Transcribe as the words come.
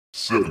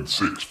7,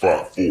 6,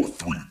 5, 4,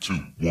 3, 2,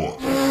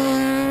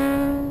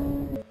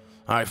 1.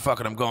 Alright, fuck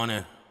it, I'm going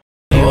in.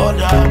 Hold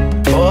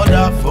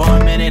up for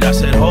a minute. I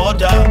said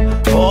hold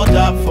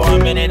up for a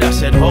minute. I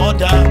said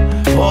hold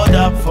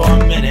up for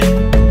a minute.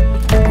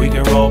 We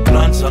can roll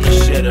blunts on the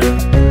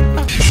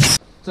shitter.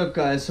 What's up,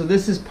 guys? So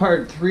this is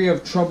part 3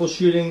 of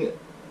troubleshooting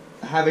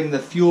having the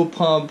fuel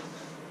pump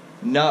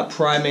not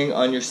priming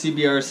on your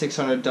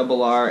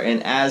CBR600RR,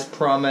 and as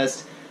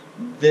promised,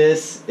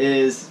 this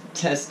is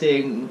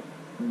testing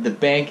the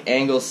bank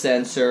angle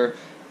sensor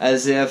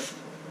as if,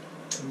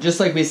 just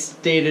like we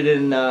stated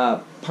in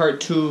part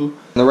 2. On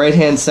the right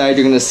hand side,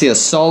 you're going to see a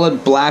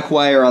solid black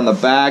wire on the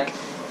back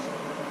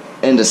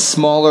and a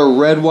smaller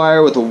red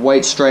wire with a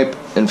white stripe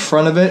in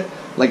front of it.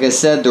 Like I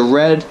said, the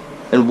red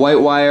and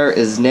white wire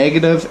is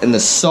negative and the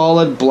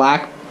solid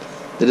black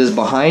that is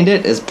behind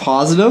it is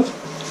positive.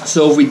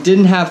 So if we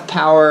didn't have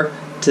power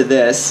to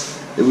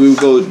this, we would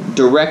go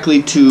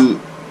directly to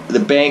the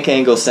bank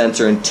angle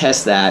sensor and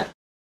test that.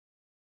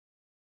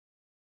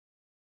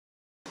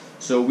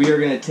 So we are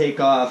going to take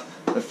off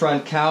the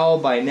front cowl.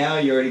 By now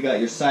you already got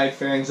your side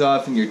fairings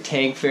off and your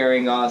tank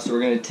fairing off, so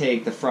we're going to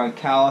take the front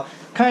cowl.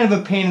 Kind of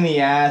a pain in the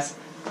ass,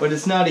 but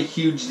it's not a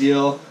huge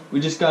deal. We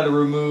just got to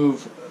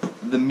remove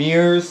the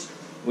mirrors,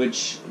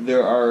 which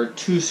there are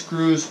 2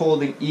 screws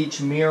holding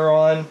each mirror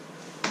on.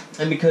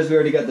 And because we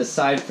already got the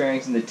side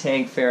fairings and the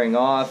tank fairing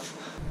off,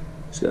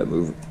 just got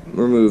to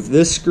remove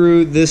this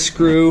screw,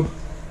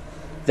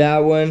 that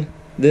one,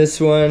 this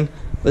one.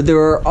 But there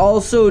are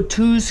also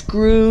 2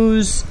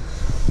 screws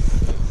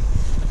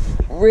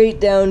right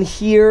down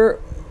here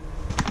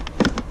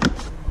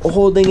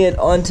holding it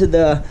onto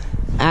the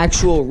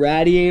actual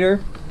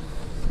radiator.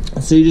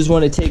 So you just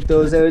want to take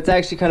those out. It's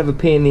actually kind of a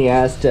pain in the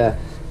ass to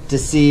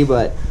see,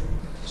 but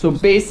so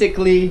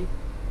basically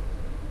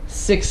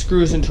 6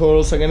 screws in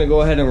total, so I'm going to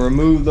go ahead and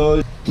remove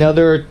those. Now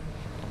there are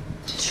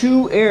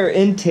 2 air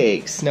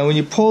intakes. Now when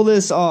you pull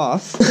this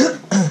off,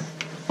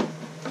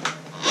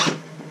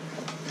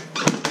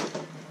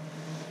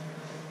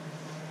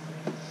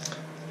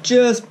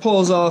 just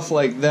pulls off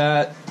like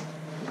that.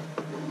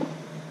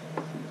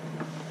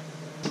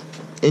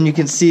 And you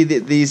can see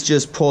that these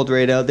just pulled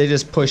right out. They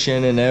just push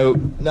in and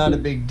out. Not a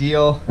big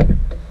deal.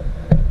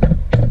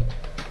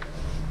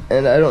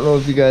 And I don't know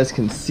if you guys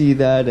can see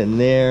that in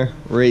there.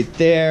 Right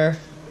there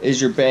is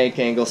your bank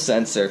angle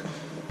sensor.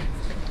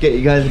 Get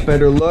you guys a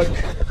better look.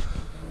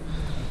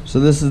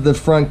 So this is the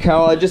front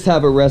cowl. I just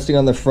have it resting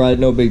on the front.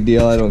 No big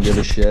deal. I don't give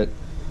a shit.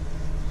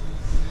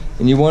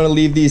 And you want to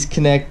leave these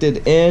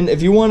connected in.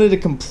 If you wanted to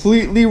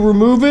completely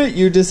remove it,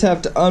 you just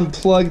have to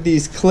unplug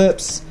these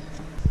clips.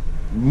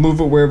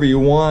 Move it wherever you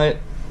want.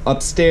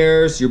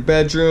 Upstairs, your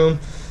bedroom,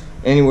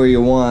 anywhere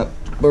you want.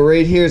 But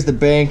right here is the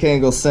bank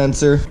angle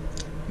sensor.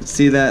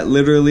 See that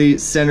literally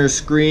center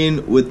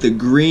screen with the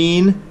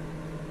green,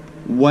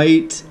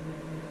 white,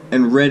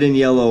 and red and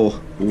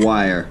yellow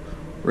wire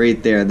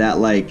right there. That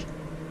like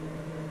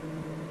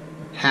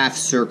half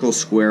circle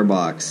square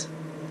box.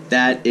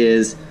 That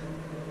is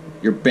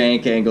your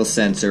bank angle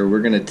sensor.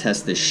 We're gonna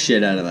test the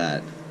shit out of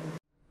that.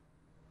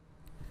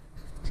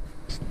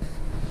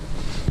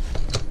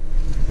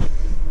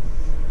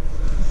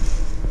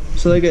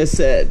 So like I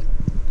said,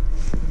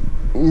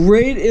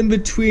 right in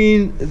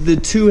between the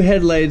 2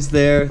 headlights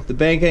there, the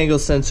bank angle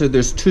sensor,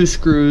 there's 2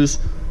 screws,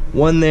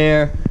 one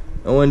there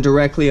and one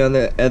directly on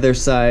the other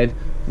side.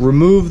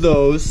 Remove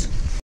those.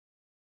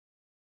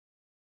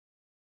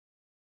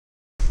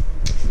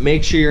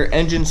 Make sure your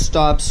engine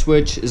stop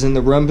switch is in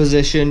the run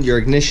position, your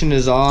ignition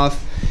is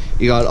off.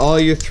 You got all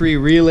your 3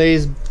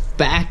 relays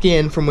back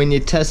in from when you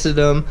tested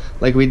them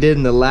like we did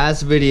in the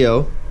last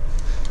video.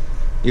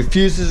 Your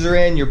fuses are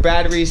in, your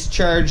battery's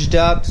charged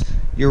up.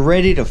 You're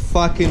ready to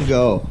fucking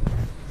go.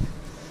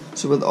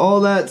 So with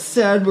all that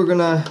said, we're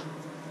gonna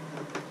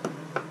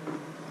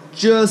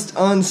just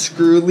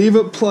unscrew, leave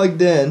it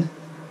plugged in,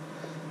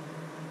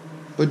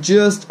 but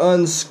just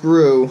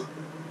unscrew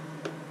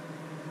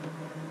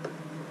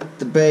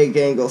the bank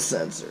angle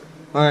sensor.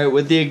 Alright,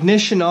 with the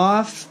ignition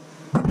off.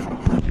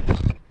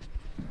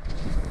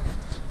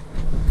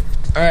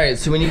 Alright,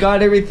 so when you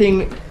got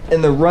everything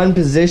in the run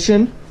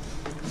position,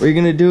 what you're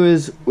gonna do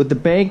is, with the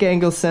bank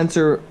angle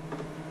sensor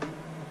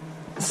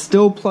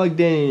still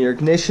plugged in and your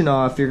ignition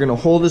off, you're gonna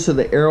hold it so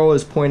the arrow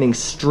is pointing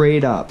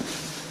straight up.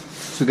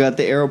 So we got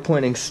the arrow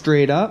pointing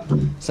straight up.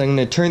 So I'm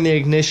gonna turn the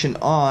ignition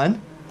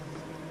on.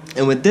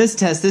 And with this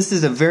test, this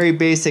is a very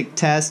basic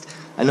test.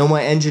 I know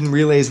my engine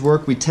relays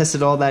work. We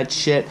tested all that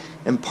shit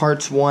in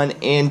parts 1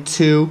 and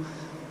 2.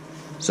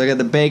 So I got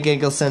the bank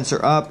angle sensor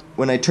up.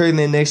 When I turn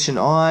the ignition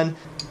on,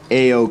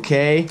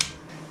 A-OK.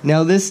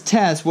 Now this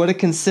test, what it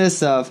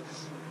consists of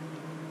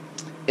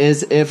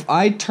is if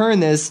I turn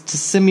this to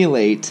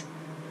simulate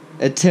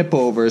a tip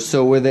over,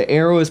 so where the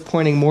arrow is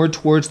pointing more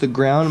towards the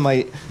ground,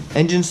 my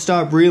engine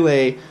stop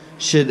relay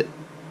should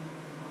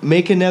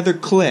make another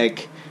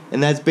click,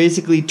 and that's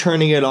basically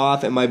turning it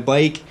off, and my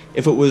bike,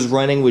 if it was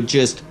running, would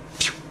just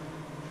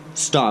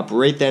stop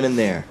right then and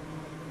there.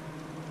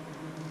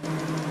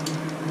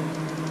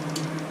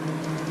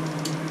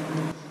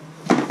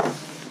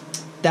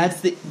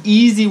 That's the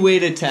easy way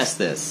to test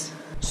this.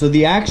 So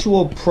the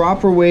actual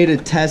proper way to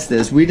test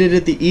this, we did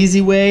it the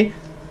easy way,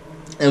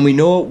 and we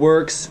know it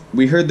works.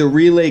 We heard the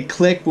relay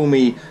click when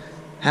we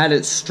had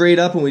it straight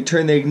up and we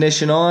turned the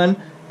ignition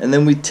on, and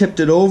then we tipped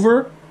it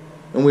over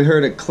and we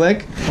heard it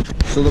click.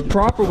 So the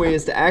proper way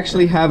is to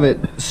actually have it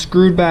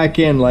screwed back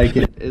in like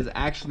it is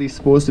actually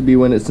supposed to be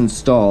when it's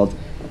installed,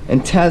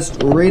 and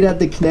test right at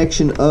the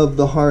connection of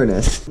the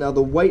harness. Now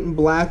the white and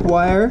black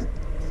wire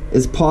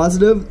is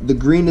positive, the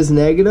green is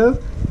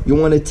negative. You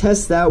want to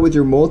test that with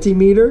your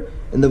multimeter,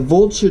 and the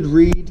volt should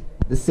read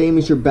the same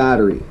as your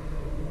battery.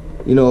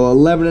 You know,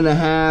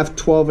 11.5,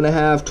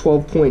 12.5,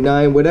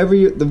 12.9, whatever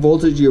the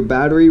voltage your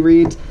battery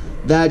reads,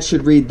 that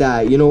should read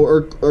that, you know,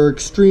 or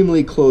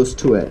extremely close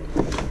to it.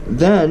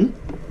 Then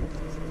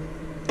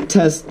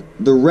test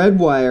the red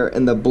wire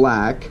and the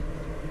black,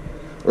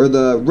 or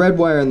the red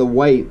wire and the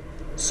white,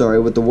 sorry,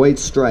 with the white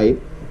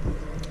stripe.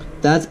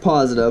 That's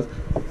positive.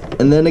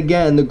 And then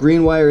again, the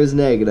green wire is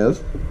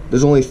negative.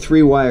 There's only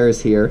 3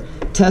 wires here.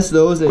 Test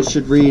those and it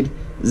should read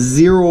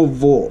 0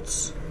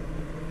 volts.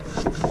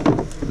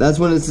 That's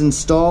when it's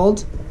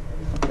installed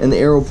and the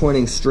arrow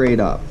pointing straight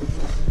up.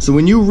 So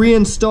when you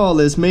reinstall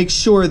this, make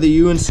sure that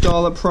you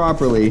install it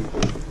properly.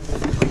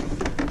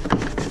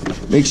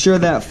 Make sure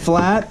that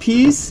flat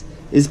piece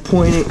is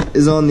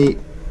on the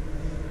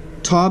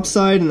top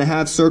side and the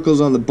half circle's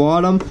on the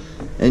bottom,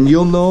 and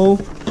you'll know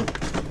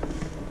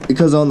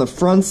because on the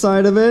front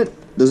side of it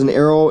there's an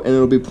arrow and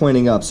it'll be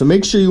pointing up. So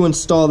make sure you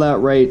install that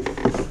right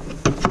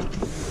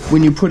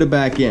when you put it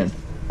back in.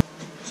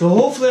 So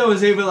hopefully I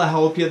was able to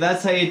help you.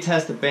 That's how you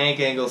test a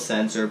bank angle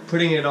sensor.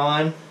 Putting it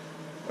on,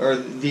 or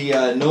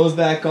the nose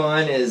back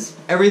on, is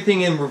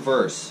everything in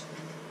reverse.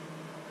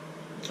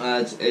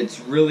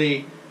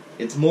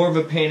 It's more of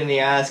a pain in the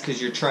ass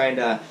because you're trying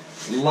to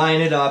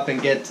line it up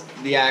and get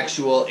the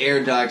actual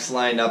air ducts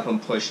lined up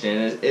and pushed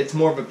in. It's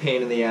more of a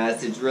pain in the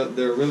ass.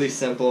 They're really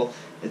simple.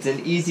 It's an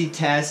easy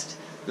test.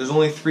 There's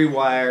only 3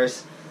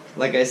 wires.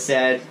 Like I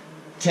said,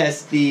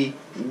 test the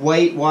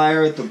white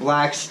wire with the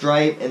black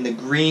stripe and the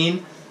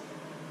green.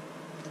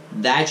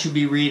 That should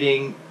be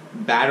reading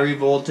battery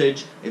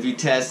voltage. If you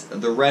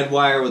test the red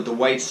wire with the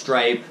white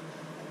stripe,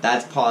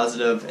 that's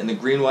positive, and the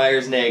green wire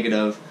is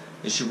negative.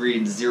 It should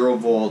read 0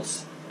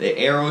 volts. The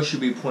arrow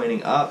should be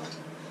pointing up.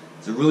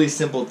 It's a really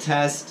simple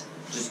test.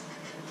 Just,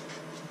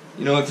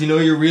 you know, if you know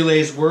your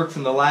relays work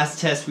from the last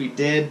test we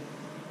did,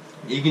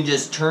 you can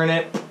just turn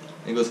it.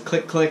 It goes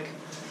click, click.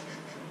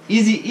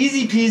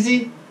 Easy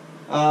peasy.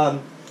 A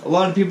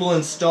lot of people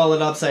install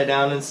it upside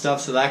down and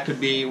stuff, so that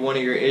could be one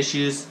of your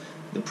issues.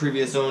 The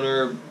previous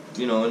owner,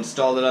 you know,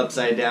 installed it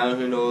upside down.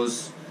 Who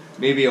knows?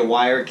 Maybe a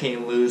wire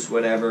came loose,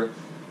 whatever.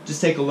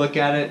 Just take a look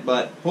at it,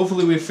 but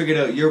hopefully we figured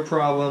out your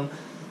problem.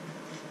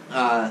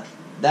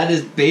 That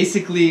is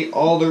basically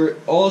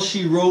all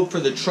she wrote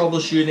for the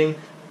troubleshooting.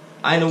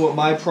 I know what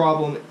my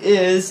problem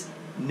is.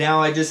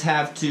 Now I just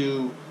have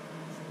to,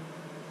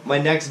 my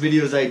next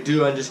videos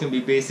I'm just going to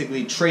be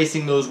basically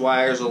tracing those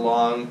wires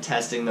along,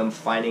 testing them,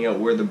 finding out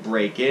where the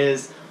break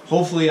is.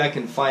 Hopefully I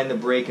can find the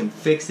break and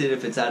fix it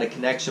if it's at a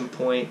connection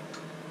point.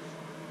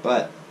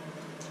 But,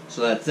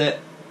 so that's it.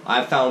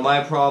 I found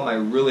my problem. I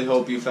really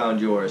hope you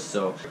found yours.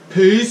 So,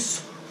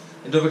 peace.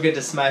 And don't forget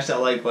to smash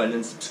that like button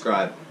and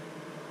subscribe.